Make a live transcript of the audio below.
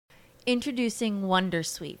Introducing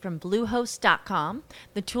Wondersuite from Bluehost.com,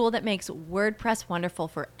 the tool that makes WordPress wonderful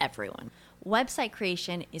for everyone. Website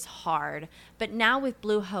creation is hard, but now with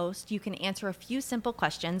Bluehost, you can answer a few simple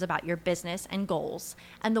questions about your business and goals,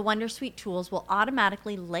 and the Wondersuite tools will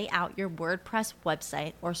automatically lay out your WordPress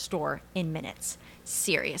website or store in minutes.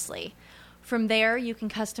 Seriously. From there, you can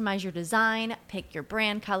customize your design, pick your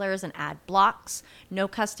brand colors, and add blocks. No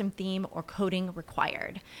custom theme or coding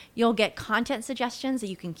required. You'll get content suggestions that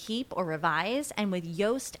you can keep or revise, and with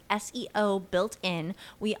Yoast SEO built in,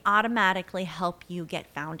 we automatically help you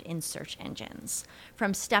get found in search engines.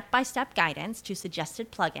 From step-by-step guidance to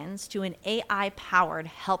suggested plugins to an AI-powered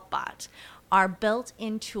help bot, our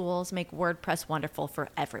built-in tools make WordPress wonderful for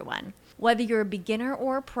everyone. Whether you're a beginner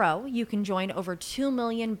or a pro, you can join over 2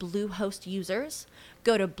 million Bluehost users.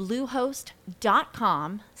 Go to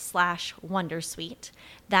bluehost.com/wondersuite.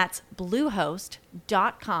 That's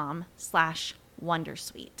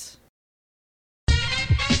bluehost.com/wondersuite.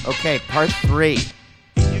 Okay, part 3.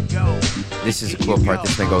 Here you go. This is a cool part.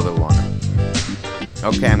 This may go a little longer.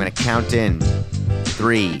 Okay, I'm going to count in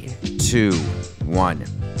 3, 2, 1.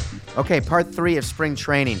 Okay, part 3 of spring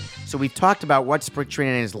training. So we've talked about what spring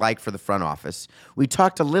training is like for the front office. We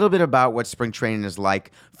talked a little bit about what spring training is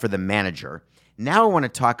like for the manager. Now I want to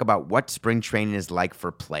talk about what spring training is like for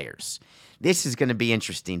players. This is going to be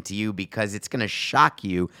interesting to you because it's going to shock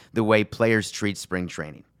you the way players treat spring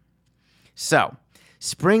training. So,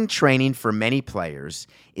 spring training for many players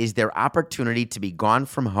is their opportunity to be gone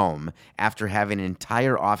from home after having an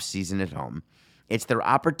entire offseason at home. It's their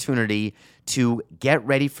opportunity to get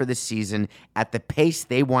ready for the season at the pace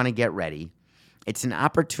they want to get ready. It's an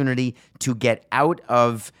opportunity to get out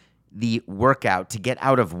of the workout, to get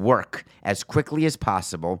out of work as quickly as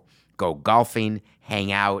possible, go golfing,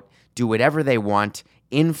 hang out, do whatever they want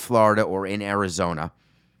in Florida or in Arizona.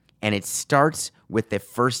 And it starts with the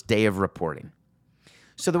first day of reporting.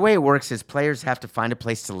 So the way it works is players have to find a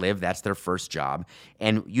place to live. That's their first job.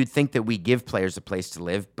 And you'd think that we give players a place to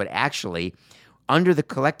live, but actually, under the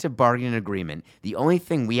collective bargaining agreement, the only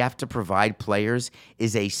thing we have to provide players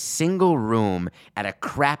is a single room at a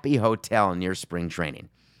crappy hotel near spring training.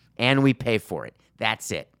 And we pay for it.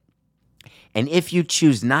 That's it. And if you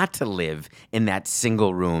choose not to live in that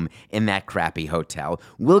single room in that crappy hotel,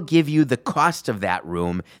 we'll give you the cost of that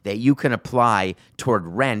room that you can apply toward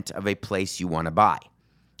rent of a place you want to buy.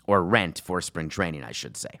 Or rent for spring training, I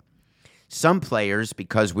should say. Some players,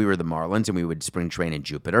 because we were the Marlins and we would spring train in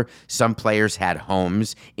Jupiter, some players had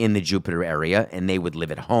homes in the Jupiter area and they would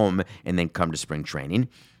live at home and then come to spring training.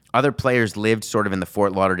 Other players lived sort of in the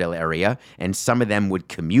Fort Lauderdale area, and some of them would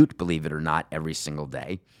commute, believe it or not, every single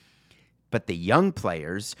day. But the young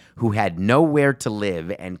players who had nowhere to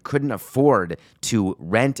live and couldn't afford to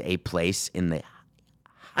rent a place in the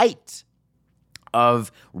height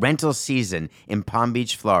of rental season in Palm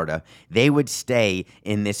Beach, Florida, they would stay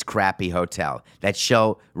in this crappy hotel that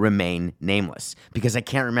shall remain nameless. Because I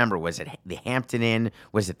can't remember, was it the Hampton Inn?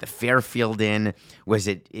 Was it the Fairfield Inn?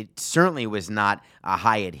 It certainly was not a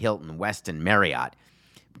Hyatt, Hilton, Westin, Marriott.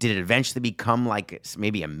 Did it eventually become like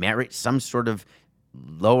maybe a Marriott, some sort of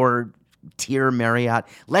lower tier Marriott?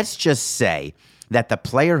 Let's just say that the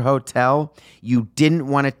player hotel, you didn't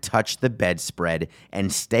want to touch the bedspread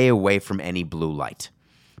and stay away from any blue light.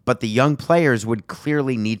 But the young players would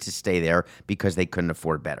clearly need to stay there because they couldn't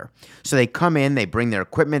afford better. So they come in, they bring their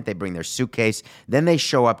equipment, they bring their suitcase, then they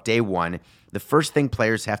show up day one. The first thing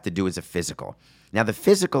players have to do is a physical. Now, the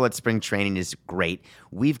physical at spring training is great.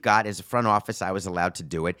 We've got, as a front office, I was allowed to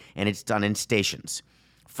do it, and it's done in stations.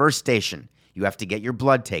 First station, you have to get your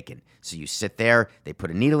blood taken. So you sit there, they put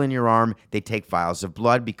a needle in your arm, they take vials of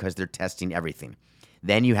blood because they're testing everything.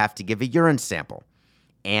 Then you have to give a urine sample.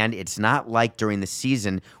 And it's not like during the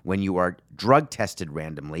season when you are drug tested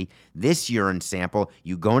randomly. This urine sample,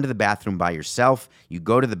 you go into the bathroom by yourself, you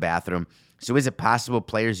go to the bathroom. So is it possible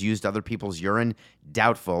players used other people's urine?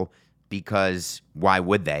 Doubtful, because why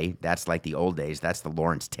would they? That's like the old days. That's the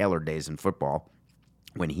Lawrence Taylor days in football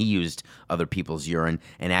when he used other people's urine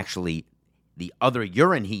and actually the other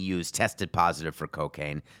urine he used tested positive for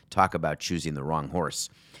cocaine. Talk about choosing the wrong horse.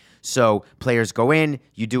 So players go in,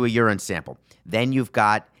 you do a urine sample. Then you've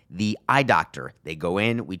got the eye doctor. They go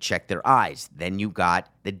in, we check their eyes. Then you've got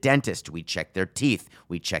the dentist. We check their teeth.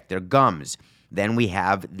 We check their gums. Then we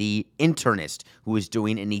have the internist who is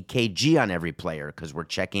doing an EKG on every player because we're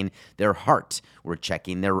checking their heart. We're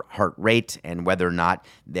checking their heart rate and whether or not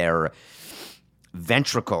their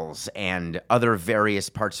ventricles and other various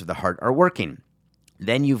parts of the heart are working.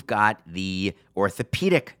 Then you've got the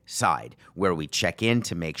orthopedic side, where we check in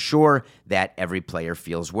to make sure that every player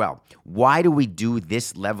feels well. Why do we do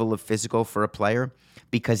this level of physical for a player?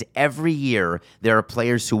 Because every year there are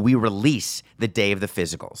players who we release the day of the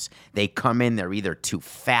physicals. They come in, they're either too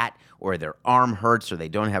fat, or their arm hurts, or they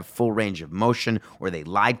don't have full range of motion, or they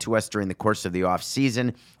lied to us during the course of the off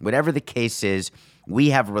season. Whatever the case is, we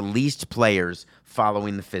have released players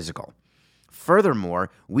following the physical.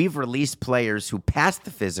 Furthermore, we've released players who passed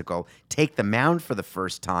the physical, take the mound for the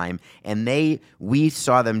first time, and we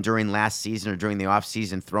saw them during last season or during the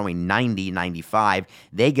offseason throwing 90, 95.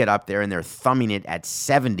 They get up there and they're thumbing it at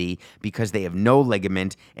 70 because they have no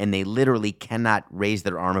ligament and they literally cannot raise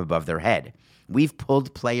their arm above their head. We've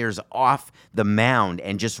pulled players off the mound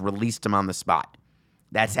and just released them on the spot.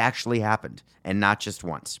 That's actually happened, and not just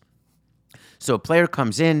once. So a player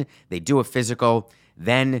comes in, they do a physical,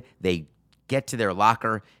 then they get to their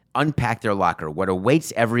locker, unpack their locker. What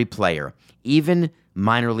awaits every player, even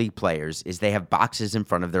minor league players, is they have boxes in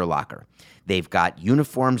front of their locker. They've got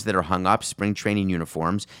uniforms that are hung up, spring training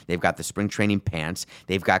uniforms. They've got the spring training pants.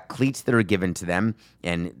 They've got cleats that are given to them,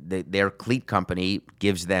 and their cleat company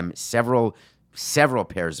gives them several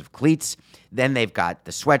pairs of cleats. Then they've got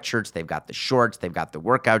the sweatshirts, they've got the shorts, they've got the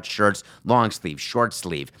workout shirts, long sleeve, short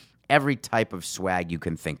sleeve, every type of swag you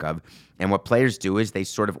can think of. And what players do is they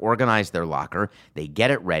sort of organize their locker, they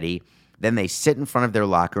get it ready, then they sit in front of their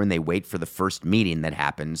locker and they wait for the first meeting that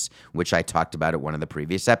happens, which I talked about at one of the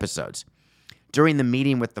previous episodes. During the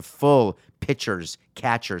meeting with the full pitchers,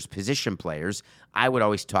 catchers, position players, I would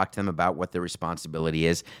always talk to them about what their responsibility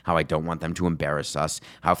is, how I don't want them to embarrass us,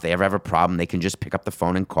 how if they ever have a problem, they can just pick up the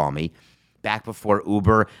phone and call me. Back before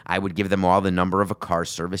Uber, I would give them all the number of a car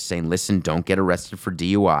service saying, listen, don't get arrested for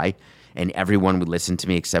DUI. And everyone would listen to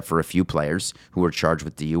me except for a few players who were charged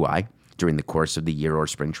with DUI during the course of the year or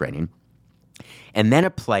spring training. And then a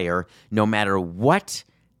player, no matter what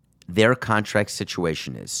their contract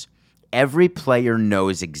situation is, every player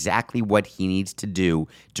knows exactly what he needs to do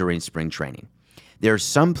during spring training. There are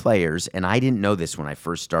some players, and I didn't know this when I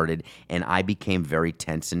first started, and I became very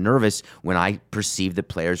tense and nervous when I perceived that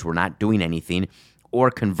players were not doing anything,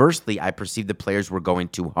 or conversely, I perceived the players were going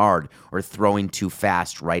too hard or throwing too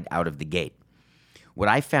fast right out of the gate. What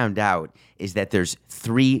I found out is that there's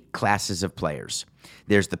three classes of players.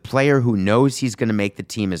 There's the player who knows he's going to make the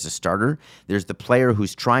team as a starter. There's the player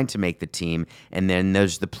who's trying to make the team. And then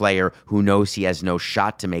there's the player who knows he has no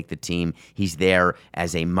shot to make the team. He's there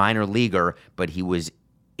as a minor leaguer, but he was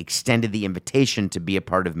extended the invitation to be a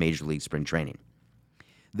part of Major League Spring Training.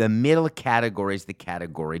 The middle category is the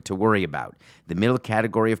category to worry about. The middle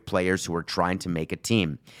category of players who are trying to make a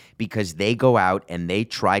team, because they go out and they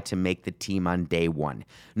try to make the team on day one.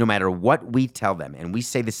 No matter what we tell them, and we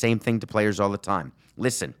say the same thing to players all the time.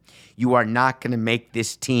 Listen, you are not going to make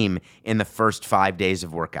this team in the first 5 days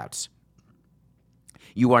of workouts.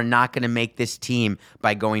 You are not going to make this team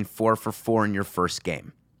by going 4 for 4 in your first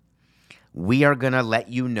game. We are going to let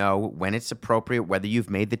you know when it's appropriate, whether you've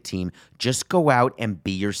made the team. Just go out and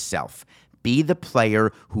be yourself. Be the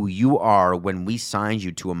player who you are when we signed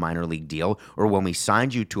you to a minor league deal or when we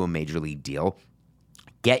signed you to a major league deal.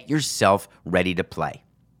 Get yourself ready to play.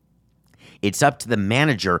 It's up to the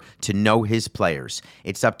manager to know his players.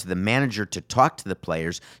 It's up to the manager to talk to the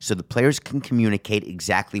players so the players can communicate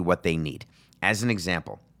exactly what they need. As an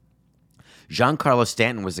example, Giancarlo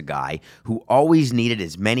Stanton was a guy who always needed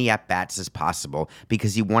as many at-bats as possible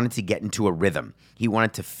because he wanted to get into a rhythm. He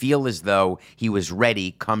wanted to feel as though he was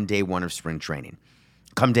ready come day one of spring training.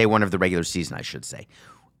 Come day one of the regular season, I should say.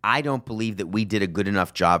 I don't believe that we did a good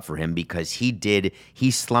enough job for him because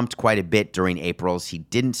he slumped quite a bit during Aprils. He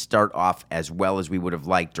didn't start off as well as we would have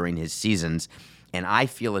liked during his seasons. And I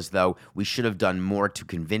feel as though we should have done more to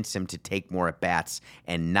convince him to take more at-bats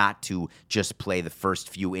and not to just play the first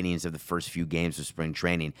few innings of the first few games of spring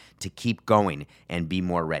training, to keep going and be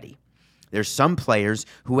more ready. There's some players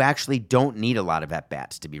who actually don't need a lot of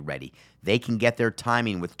at-bats to be ready. They can get their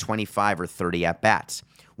timing with 25 or 30 at-bats.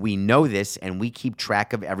 We know this, and we keep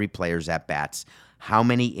track of every player's at-bats, how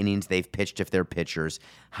many innings they've pitched if they're pitchers,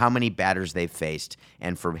 how many batters they've faced,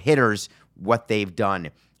 and for hitters, what they've done.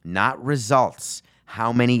 Not results,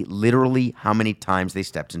 how many times they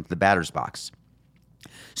stepped into the batter's box.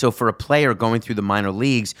 So for a player going through the minor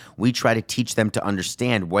leagues, we try to teach them to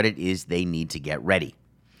understand what it is they need to get ready.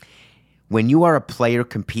 When you are a player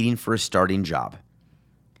competing for a starting job,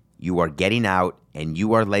 you are getting out and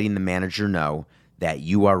you are letting the manager know that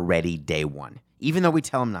you are ready day one, even though we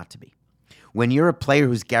tell them not to be. When you're a player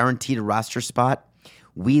who's guaranteed a roster spot,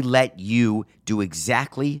 we let you do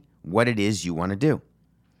exactly what it is you want to do.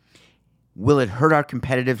 Will it hurt our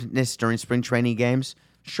competitiveness during spring training games?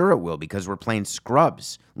 Sure it will, because we're playing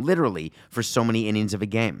scrubs, literally, for so many innings of a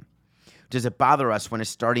game. Does it bother us when a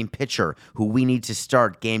starting pitcher who we need to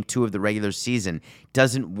start game 2 of the regular season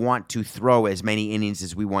doesn't want to throw as many innings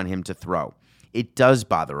as we want him to throw? It does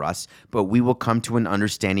bother us, but we will come to an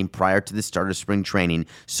understanding prior to the start of spring training,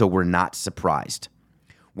 so we're not surprised.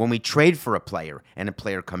 When we trade for a player and a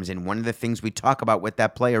player comes in, one of the things we talk about with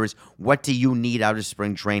that player is, what do you need out of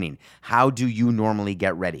spring training? How do you normally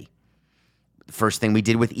get ready? The first thing we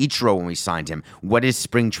did with Ichiro when we signed him, what is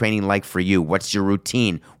spring training like for you? What's your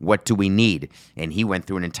routine? What do we need? And he went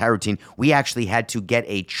through an entire routine. We actually had to get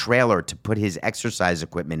a trailer to put his exercise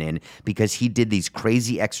equipment in because he did these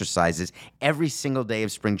crazy exercises every single day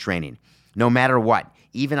of spring training, no matter what.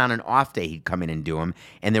 Even on an off day, he'd come in and do them,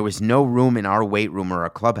 and there was no room in our weight room or our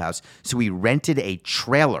clubhouse, so we rented a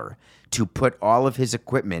trailer to put all of his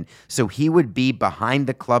equipment, so he would be behind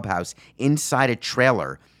the clubhouse inside a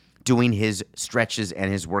trailer doing his stretches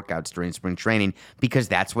and his workouts during spring training because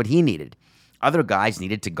that's what he needed. Other guys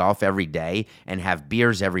needed to golf every day and have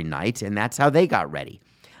beers every night, and that's how they got ready.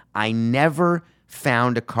 I never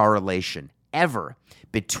found a correlation, ever,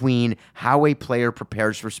 between how a player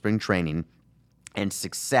prepares for spring training and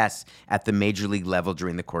success at the major league level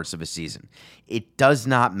during the course of a season. It does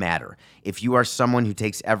not matter. If you are someone who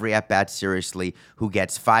takes every at-bat seriously, who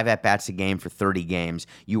gets 5 at-bats a game for 30 games,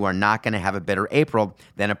 you are not going to have a better April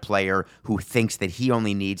than a player who thinks that he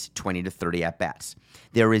only needs 20 to 30 at-bats.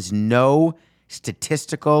 There is no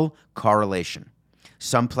statistical correlation.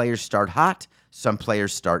 Some players start hot, some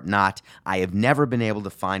players start not. I have never been able to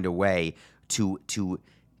find a way to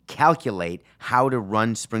calculate how to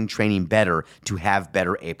run spring training better to have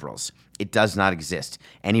better Aprils. It does not exist.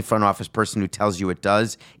 Any front office person who tells you it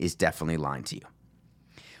does is definitely lying to you.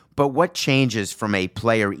 But what changes from a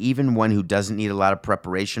player, even one who doesn't need a lot of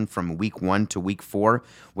preparation, from week 1 to week 4?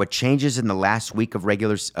 What changes in the last week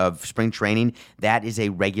of spring training? That is a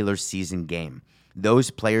regular season game.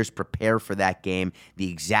 Those players prepare for that game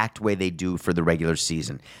the exact way they do for the regular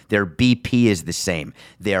season. Their BP is the same.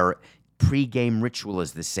 Their pre-game ritual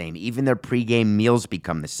is the same. Even their pre-game meals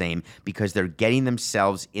become the same because they're getting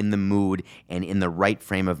themselves in the mood and in the right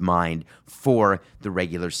frame of mind for the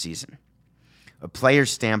regular season. A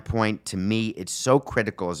player's standpoint, to me, it's so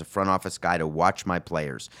critical as a front office guy to watch my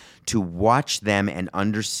players, to watch them and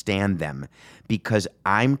understand them, because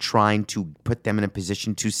I'm trying to put them in a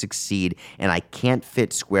position to succeed, and I can't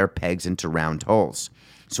fit square pegs into round holes.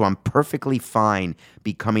 So I'm perfectly fine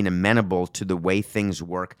becoming amenable to the way things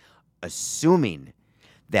work, assuming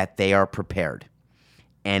that they are prepared.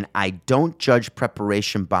 And I don't judge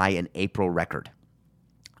preparation by an April record.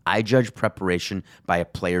 I judge preparation by a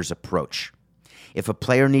player's approach. If a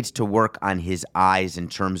player needs to work on his eyes in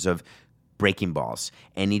terms of breaking balls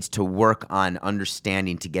and needs to work on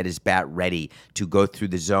understanding to get his bat ready to go through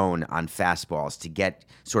the zone on fastballs, to get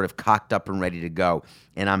sort of cocked up and ready to go,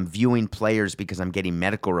 and I'm viewing players because I'm getting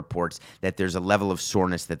medical reports that there's a level of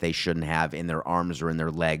soreness that they shouldn't have in their arms or in their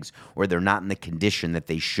legs, or they're not in the condition that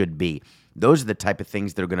they should be. Those are the type of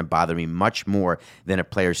things that are going to bother me much more than a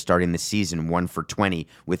player starting the season 1 for 20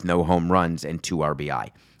 with no home runs and 2 RBI.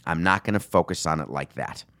 I'm not going to focus on it like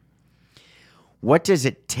that. What does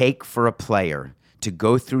it take for a player to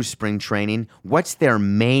go through spring training? What's their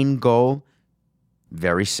main goal?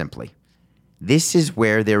 Very simply, this is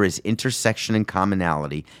where there is intersection and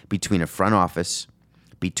commonality between a front office,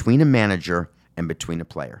 between a manager, and between a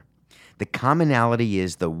player. The commonality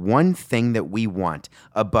is the one thing that we want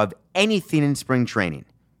above anything in spring training: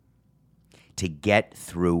 to get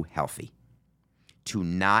through healthy, to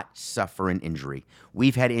not suffer an injury.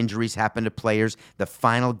 We've had injuries happen to players the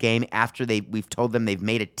final game after we've told them they've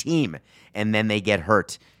made a team, and then they get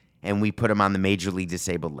hurt, and we put them on the major league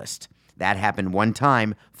disabled list. That happened one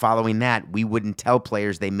time. Following that, we wouldn't tell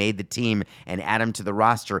players they made the team and add them to the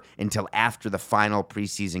roster until after the final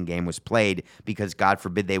preseason game was played, because God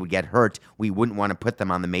forbid they would get hurt. We wouldn't want to put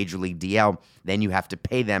them on the major league DL. Then you have to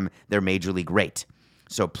pay them their major league rate.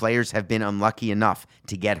 So players have been unlucky enough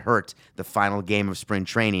to get hurt the final game of spring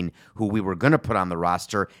training who we were going to put on the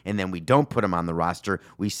roster, and then we don't put them on the roster.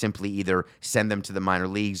 We simply either send them to the minor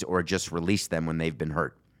leagues or just release them when they've been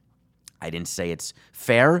hurt. I didn't say it's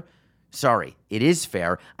fair. Sorry, it is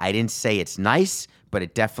fair. I didn't say it's nice, but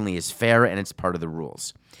it definitely is fair, and it's part of the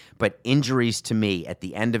rules. But injuries, to me, at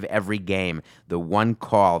the end of every game, the one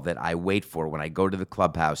call that I wait for when I go to the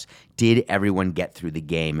clubhouse: did everyone get through the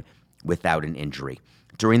game without an injury?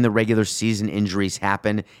 During the regular season, injuries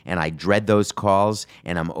happen, and I dread those calls,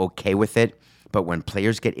 and I'm okay with it. But when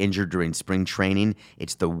players get injured during spring training,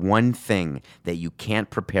 it's the one thing that you can't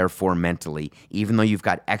prepare for mentally. Even though you've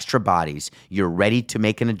got extra bodies, you're ready to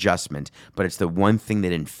make an adjustment, but it's the one thing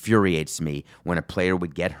that infuriates me when a player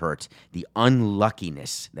would get hurt. The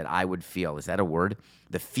unluckiness that I would feel. Is that a word?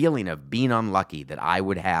 The feeling of being unlucky that I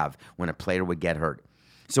would have when a player would get hurt.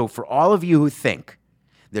 So for all of you who think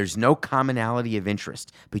there's no commonality of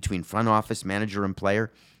interest between front office manager and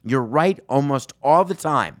player, you're right almost all the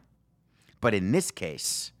time. But in this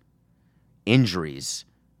case, injuries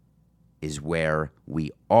is where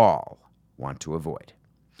we all want to avoid.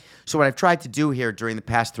 So what I've tried to do here during the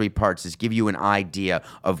past 3 parts is give you an idea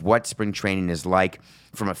of what spring training is like.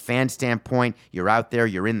 From a fan standpoint, you're out there,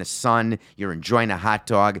 you're in the sun, you're enjoying a hot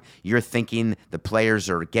dog, you're thinking the players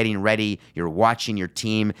are getting ready, you're watching your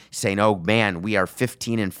team saying, oh man, we are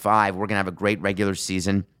 15-5, we're going to have a great regular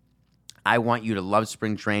season. I want you to love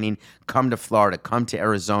spring training. Come to Florida. Come to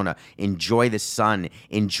Arizona. Enjoy the sun.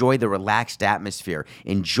 Enjoy the relaxed atmosphere.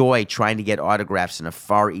 Enjoy trying to get autographs in a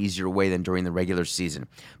far easier way than during the regular season.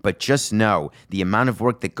 But just know the amount of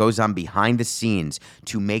work that goes on behind the scenes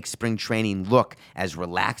to make spring training look as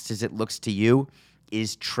relaxed as it looks to you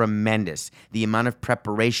is tremendous. The amount of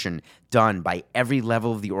preparation done by every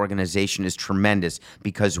level of the organization is tremendous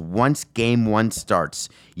because once game 1 starts,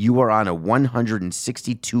 you are on a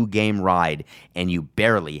 162-game ride and you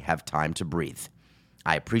barely have time to breathe.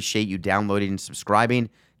 I appreciate you downloading and subscribing.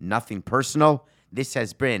 Nothing personal. This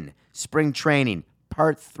has been Spring Training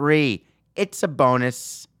Part 3. It's a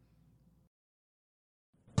bonus.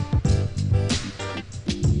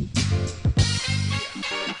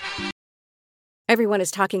 Everyone is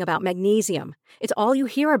talking about magnesium. It's all you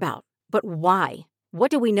hear about. But why?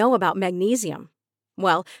 What do we know about magnesium?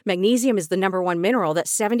 Well, magnesium is the number 1 mineral that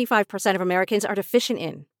 75% of Americans are deficient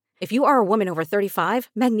in. If you are a woman over 35,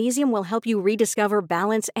 magnesium will help you rediscover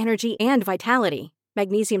balance, energy, and vitality.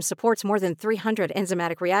 Magnesium supports more than 300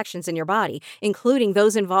 enzymatic reactions in your body, including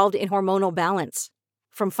those involved in hormonal balance.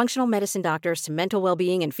 From functional medicine doctors to mental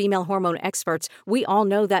well-being and female hormone experts, we all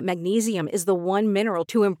know that magnesium is the one mineral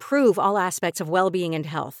to improve all aspects of well-being and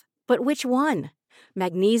health. But which one?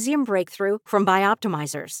 Magnesium Breakthrough from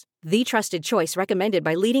Bioptimizers, the trusted choice recommended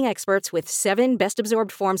by leading experts with 7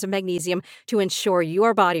 best-absorbed forms of magnesium to ensure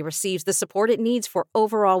your body receives the support it needs for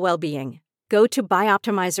overall well-being. Go to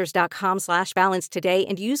bioptimizers.com/balance today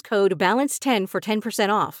and use code BALANCE10 for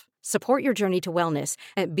 10% off. Support your journey to wellness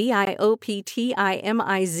at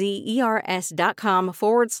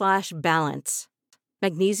bioptimizers.com/balance.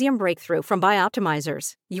 Magnesium Breakthrough from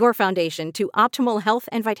Bioptimizers, your foundation to optimal health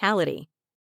and vitality.